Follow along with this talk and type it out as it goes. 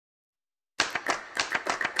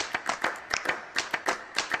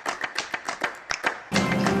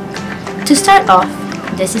To start off,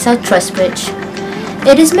 this is our truss bridge.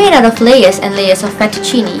 It is made out of layers and layers of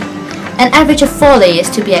fettuccine, an average of 4 layers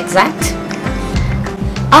to be exact.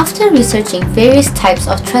 After researching various types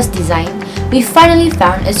of truss design, we finally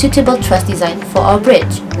found a suitable truss design for our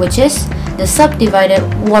bridge, which is the subdivided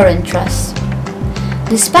Warren truss.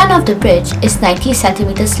 The span of the bridge is 90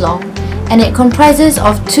 centimeters long, and it comprises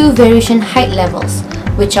of 2 variation height levels,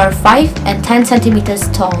 which are 5 and 10 centimeters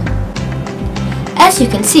tall. As you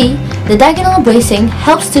can see, the diagonal bracing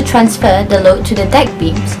helps to transfer the load to the deck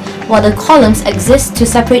beams, while the columns exist to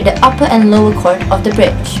separate the upper and lower chord of the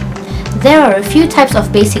bridge. There are a few types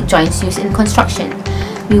of basic joints used in construction.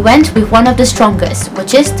 We went with one of the strongest,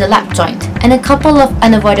 which is the lap joint, and a couple of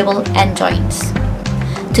unavoidable end joints.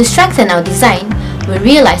 To strengthen our design, we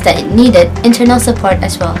realized that it needed internal support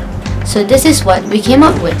as well. So this is what we came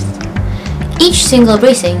up with. Each single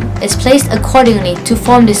bracing is placed accordingly to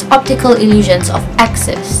form these optical illusions of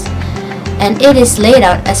axis, and it is laid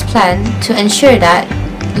out as planned to ensure that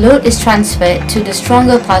load is transferred to the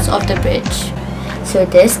stronger parts of the bridge. So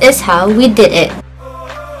this is how we did it.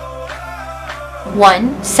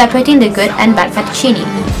 1. Separating the good and bad fettuccine.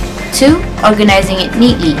 2. Organizing it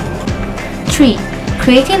neatly. 3.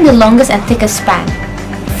 Creating the longest and thickest span.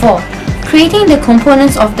 4. Creating the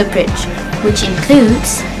components of the bridge, which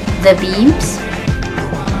includes the beams,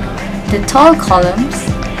 the tall columns,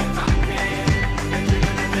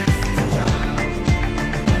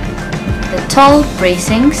 the tall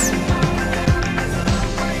bracings,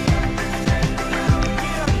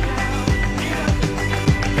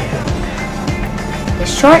 the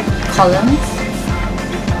short columns,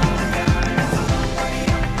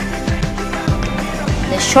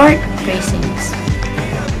 the short bracings.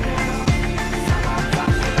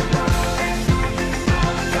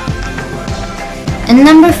 And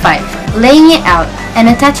number 5, laying it out and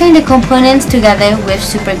attaching the components together with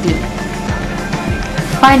super glue.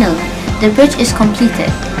 Finally, the bridge is completed.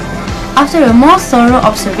 After a more thorough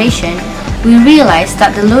observation, we realized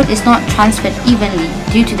that the load is not transferred evenly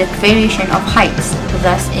due to the variation of heights,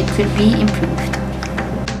 thus it could be improved.